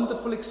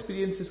wonderful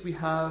experiences we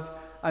have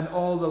and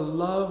all the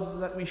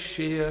love that we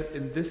share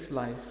in this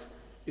life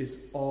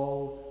is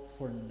all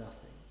for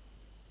nothing."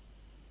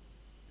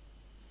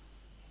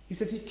 He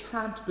says he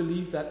can't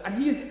believe that. And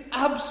he is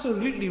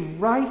absolutely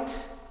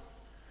right.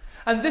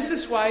 And this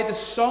is why the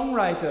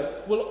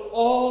songwriter will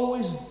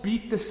always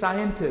beat the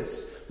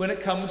scientist when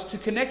it comes to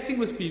connecting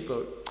with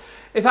people.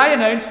 If I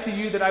announced to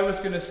you that I was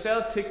going to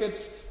sell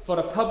tickets for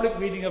a public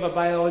reading of a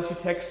biology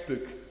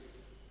textbook,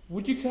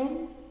 would you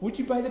come? Would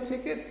you buy the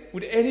ticket?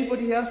 Would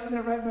anybody else in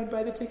their right mind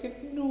buy the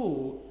ticket?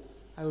 No.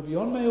 I would be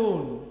on my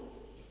own,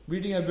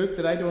 reading a book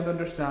that I don't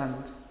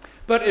understand.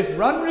 But if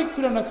Runrig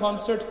put on a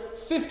concert,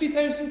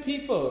 50,000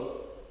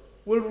 people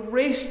will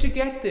race to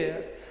get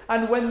there.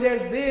 And when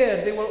they're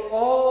there, they will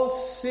all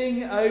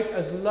sing out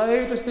as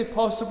loud as they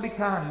possibly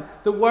can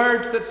the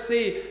words that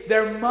say,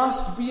 "There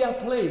must be a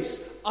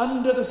place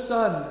under the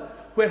sun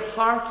where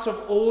hearts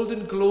of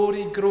olden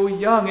glory grow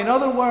young." In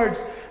other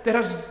words, there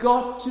has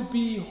got to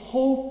be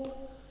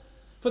hope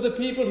for the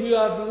people who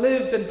have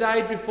lived and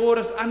died before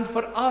us and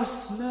for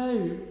us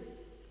now.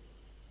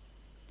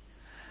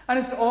 And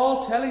it's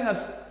all telling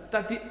us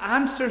that the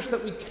answers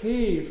that we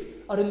crave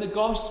are in the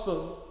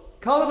gospel.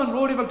 Callum and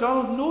Rory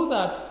MacDonald know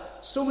that.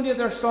 So many of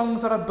their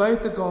songs are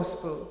about the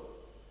gospel.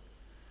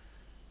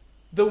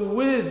 The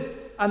with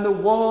and the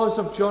was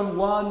of John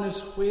 1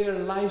 is where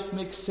life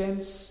makes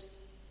sense.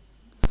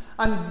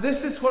 And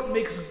this is what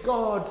makes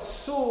God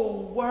so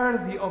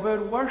worthy of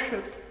our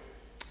worship.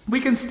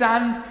 We can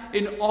stand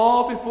in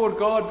awe before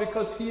God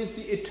because He is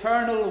the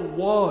eternal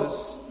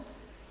was.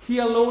 He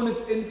alone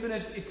is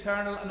infinite,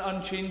 eternal, and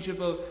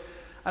unchangeable.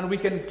 And we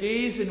can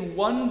gaze in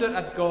wonder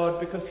at God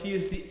because He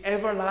is the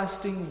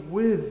everlasting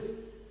with.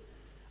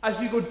 As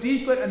you go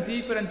deeper and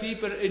deeper and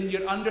deeper in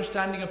your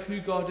understanding of who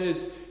God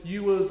is,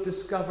 you will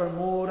discover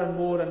more and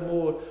more and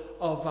more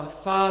of a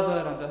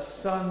Father and a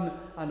Son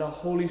and a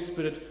Holy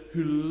Spirit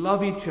who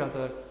love each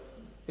other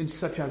in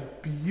such a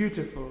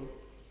beautiful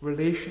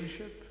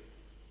relationship.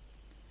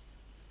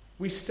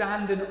 We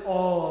stand in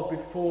awe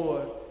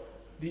before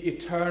the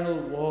eternal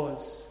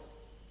was,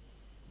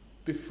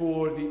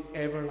 before the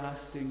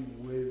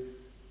everlasting with.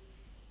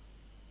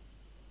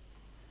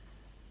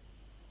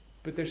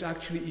 But there's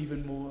actually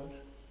even more.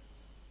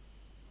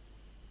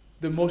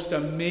 The most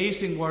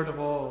amazing word of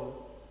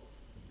all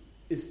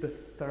is the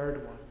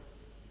third one.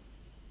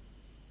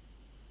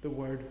 The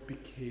word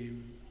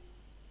became.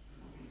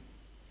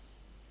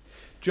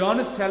 John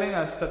is telling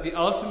us that the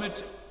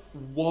ultimate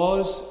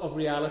was of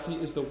reality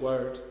is the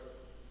Word.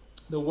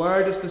 The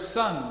Word is the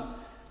Son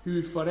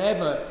who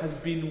forever has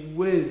been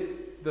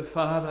with the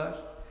Father.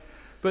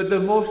 But the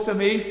most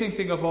amazing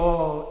thing of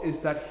all is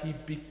that He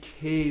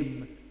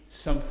became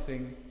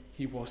something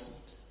He wasn't.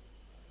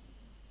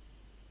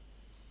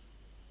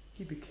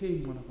 He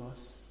became one of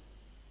us.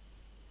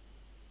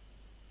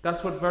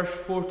 That's what verse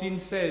 14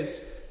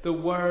 says. The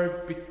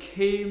Word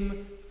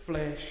became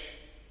flesh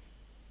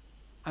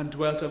and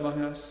dwelt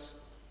among us.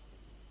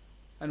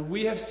 And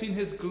we have seen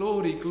His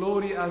glory,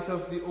 glory as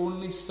of the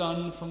only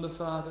Son from the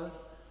Father,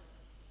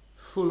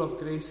 full of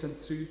grace and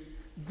truth.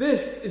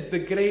 This is the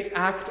great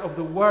act of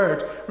the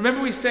Word.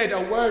 Remember we said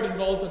a word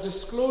involves a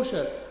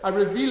disclosure, a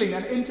revealing,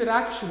 an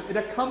interaction. It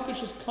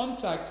accomplishes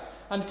contact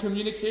and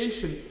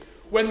communication.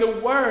 When the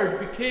Word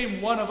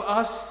became one of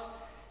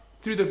us,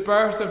 through the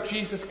birth of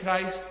Jesus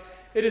Christ.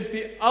 It is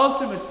the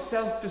ultimate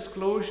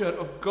self-disclosure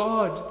of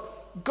God.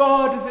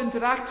 God is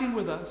interacting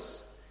with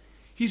us.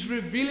 He's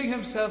revealing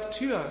himself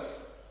to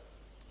us.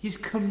 He's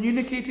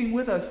communicating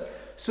with us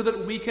so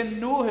that we can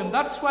know him.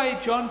 That's why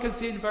John can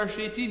say in verse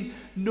 18,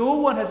 no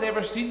one has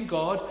ever seen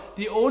God,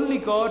 the only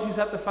God who's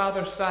at the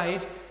Father's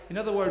side. In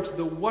other words,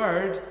 the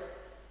Word,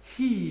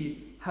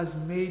 he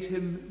has made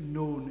him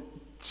known.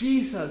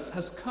 Jesus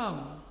has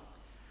come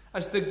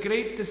as the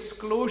great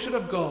disclosure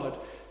of God,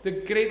 the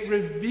great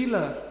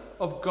revealer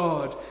of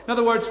God. In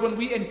other words, when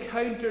we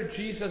encounter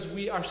Jesus,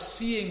 we are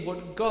seeing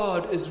what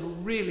God is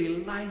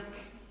really like.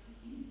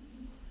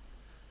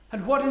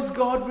 And what is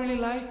God really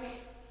like?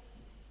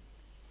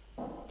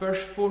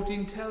 Verse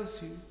 14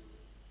 tells you.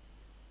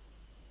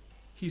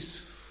 He's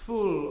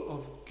full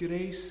of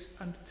grace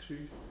and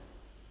truth.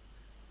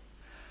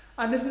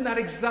 And isn't that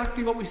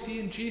exactly what we see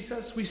in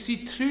Jesus? We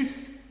see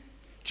truth.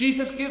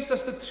 Jesus gives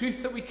us the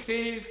truth that we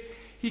crave.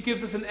 He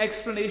gives us an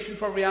explanation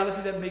for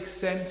reality that makes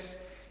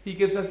sense. He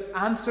gives us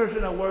answers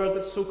in a world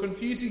that's so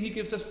confusing. He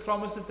gives us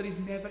promises that he's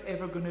never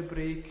ever going to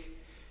break.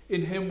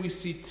 In him we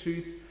see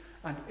truth,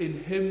 and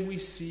in him we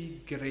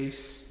see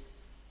grace.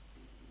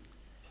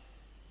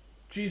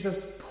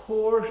 Jesus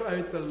pours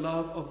out the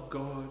love of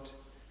God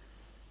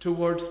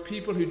towards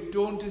people who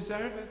don't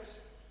deserve it,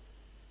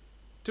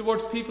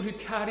 towards people who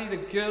carry the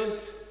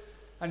guilt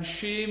and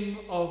shame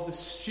of the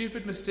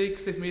stupid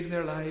mistakes they've made in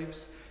their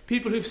lives,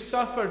 people who've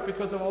suffered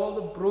because of all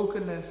the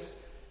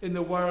brokenness in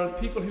the world,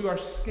 people who are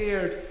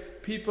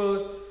scared,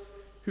 people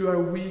who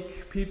are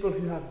weak, people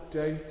who have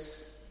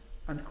doubts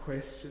and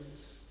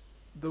questions.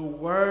 The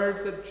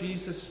word that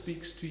Jesus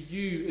speaks to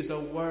you is a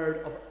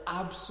word of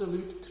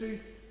absolute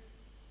truth,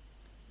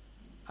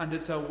 and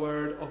it's a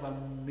word of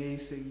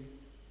amazing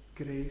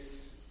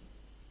grace.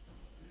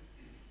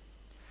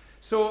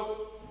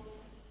 So,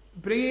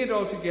 bringing it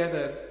all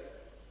together,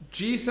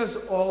 Jesus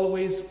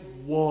always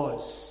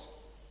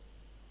was.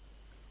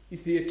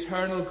 He's the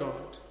eternal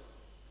God.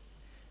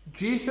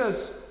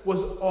 Jesus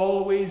was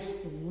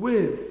always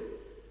with.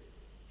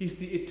 He's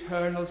the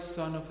eternal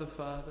Son of the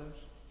Father.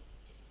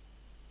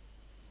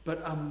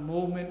 But a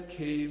moment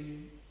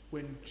came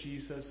when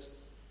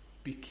Jesus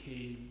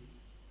became.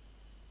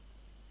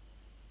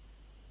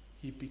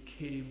 He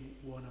became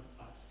one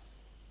of us.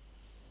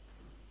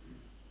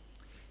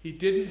 He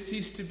didn't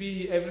cease to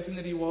be everything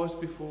that he was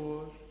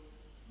before,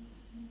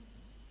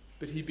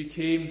 but he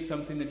became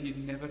something that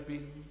he'd never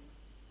been.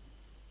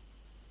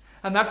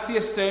 And that's the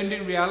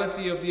astounding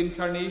reality of the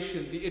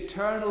incarnation. The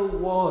eternal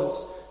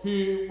was,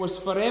 who was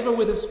forever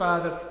with his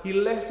Father, he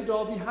left it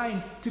all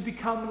behind to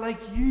become like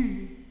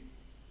you.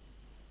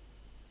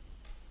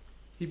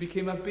 He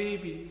became a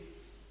baby,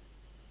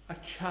 a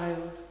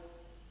child,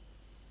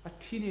 a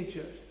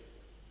teenager,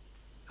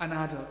 an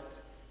adult.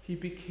 He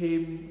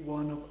became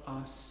one of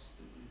us.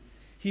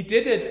 He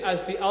did it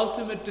as the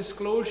ultimate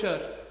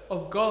disclosure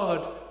of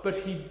God, but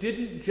he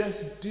didn't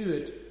just do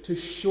it to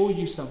show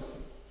you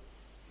something.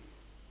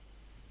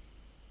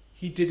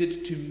 He did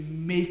it to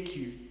make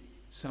you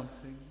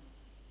something.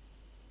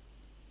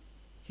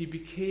 He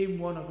became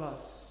one of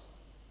us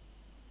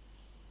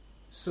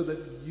so that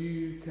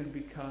you can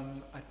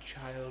become a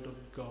child of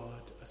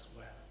God as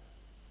well.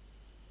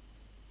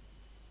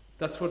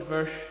 That's what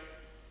verse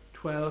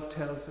 12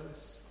 tells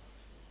us.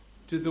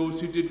 To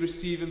those who did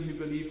receive him, who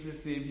believed in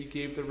his name, he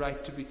gave the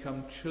right to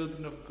become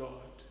children of God,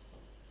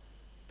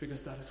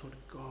 because that is what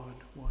God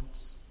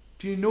wants.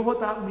 Do you know what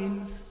that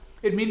means?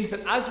 It means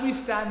that as we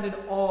stand in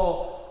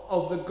awe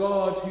of the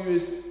God who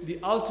is the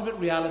ultimate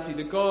reality,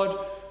 the God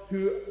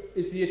who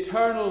is the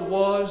eternal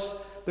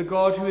was, the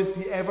God who is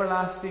the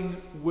everlasting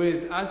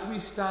with, as we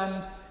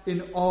stand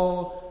in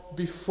awe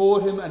before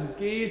him and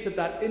gaze at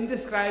that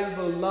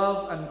indescribable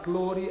love and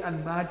glory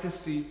and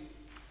majesty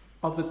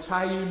of the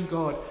triune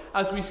God,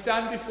 as we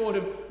stand before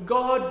him,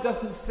 God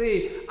doesn't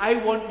say, I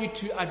want you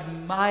to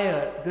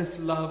admire this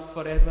love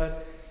forever.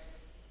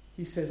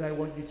 He says, I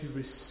want you to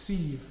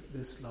receive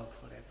this love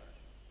forever.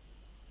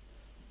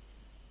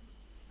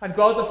 And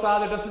God the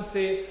Father doesn't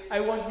say,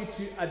 I want you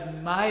to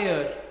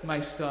admire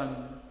my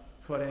Son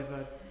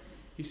forever.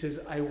 He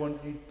says, I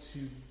want you to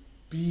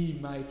be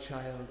my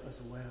child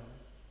as well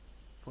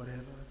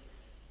forever.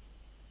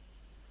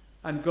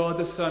 And God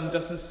the Son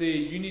doesn't say,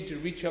 you need to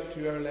reach up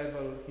to our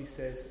level. He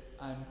says,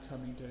 I'm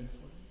coming down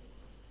for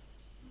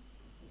you.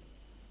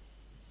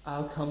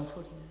 I'll come for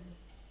you.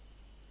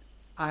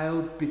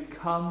 I'll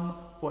become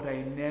what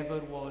I never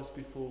was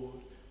before,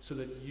 so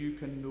that you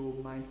can know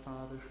my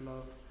Father's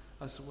love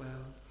as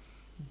well.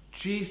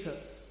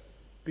 Jesus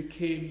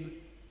became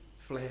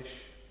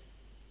flesh.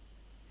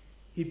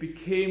 He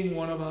became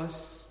one of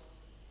us,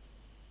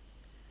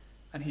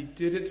 and he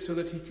did it so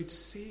that he could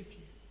save you.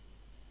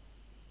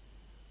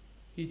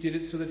 He did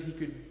it so that he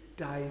could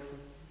die for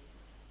you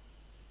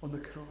on the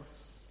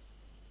cross.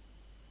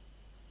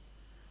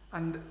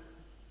 And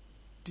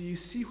do you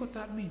see what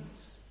that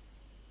means?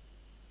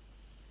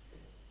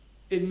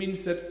 It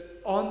means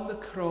that on the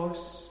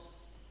cross,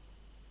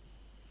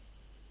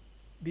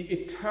 the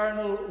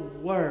eternal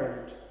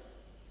Word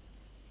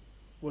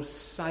was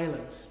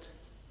silenced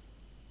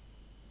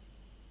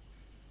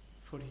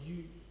for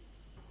you.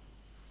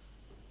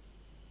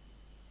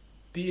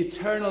 The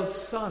eternal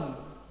Son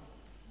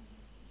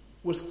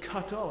was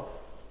cut off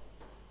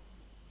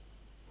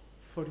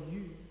for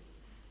you.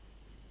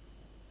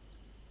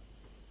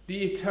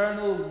 The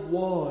eternal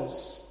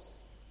was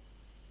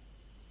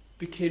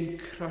became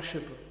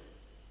crushable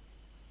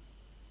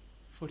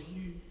for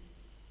you.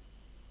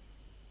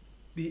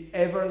 The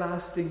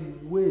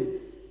everlasting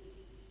with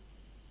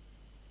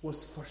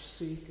was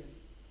forsaken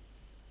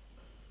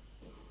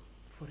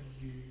for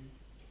you.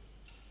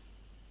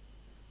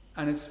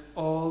 And it's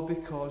all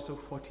because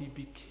of what he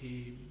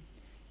became.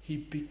 He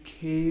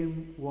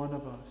became one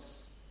of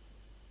us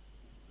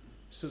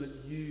so that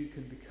you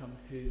can become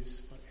his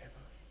forever.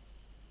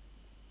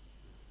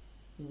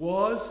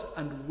 Was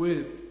and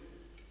with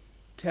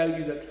tell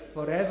you that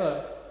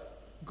forever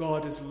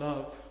God is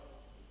love.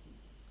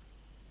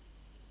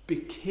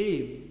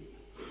 Became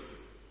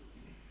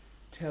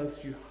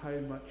tells you how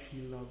much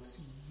he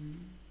loves you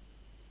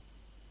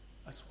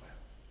as well.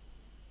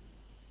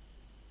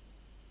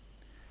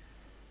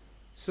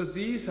 So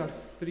these are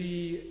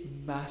three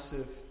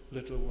massive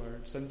little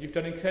words, and you've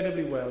done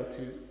incredibly well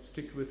to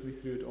stick with me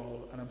through it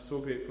all, and I'm so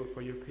grateful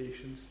for your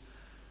patience.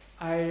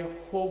 I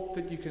hope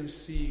that you can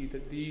see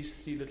that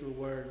these three little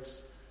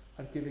words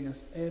are giving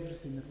us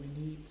everything that we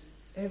need.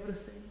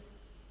 Everything.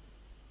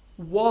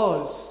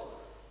 Was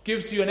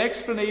gives you an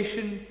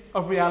explanation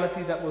of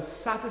reality that will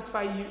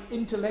satisfy you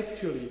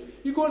intellectually.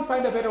 You go and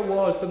find a better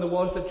was than the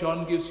was that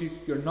John gives you,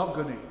 you're not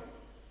going to.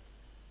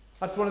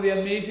 That's one of the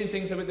amazing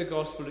things about the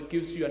gospel. It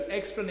gives you an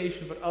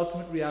explanation for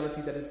ultimate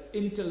reality that is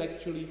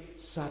intellectually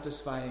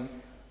satisfying.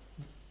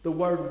 The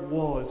word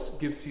was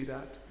gives you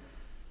that.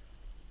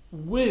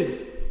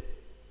 With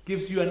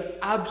gives you an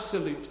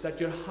absolute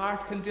that your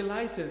heart can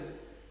delight in.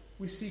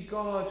 We see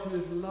God who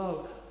is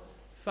love,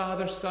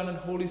 Father, Son, and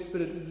Holy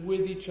Spirit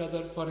with each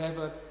other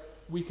forever.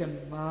 We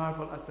can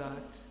marvel at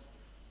that.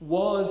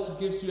 Was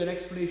gives you an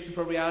explanation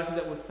for reality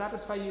that will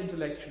satisfy you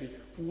intellectually.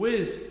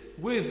 With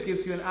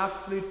gives you an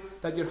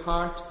absolute that your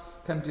heart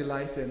can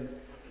delight in.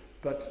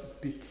 But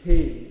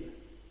became,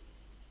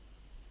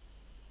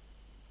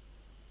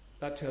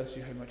 that tells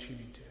you how much you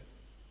mean to it.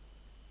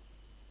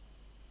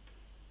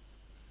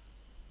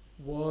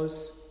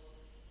 Was,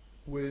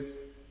 with,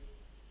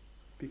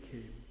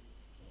 became.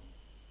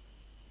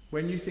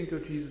 When you think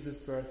of Jesus'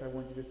 birth, I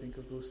want you to think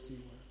of those three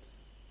words.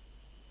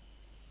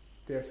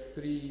 They're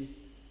three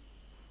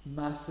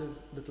massive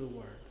little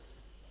words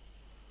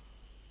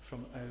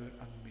from our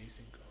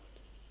amazing God.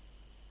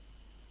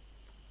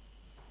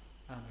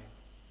 Amen.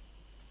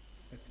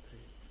 Let's pray.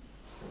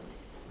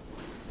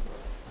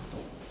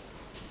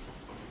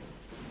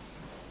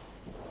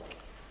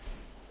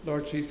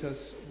 Lord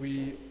Jesus,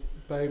 we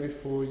bow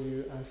before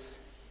you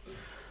as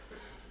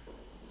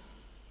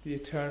the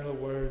eternal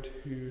Word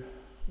who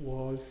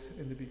was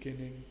in the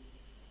beginning,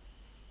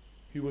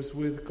 who was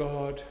with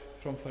God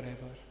from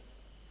forever,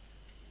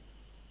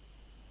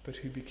 but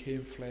who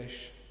became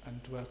flesh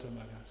and dwelt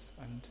among us.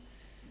 And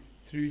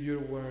through your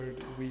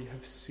word we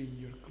have seen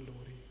your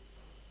glory.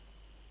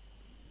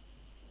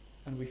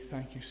 And we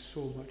thank you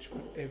so much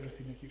for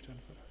everything that you've done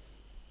for us.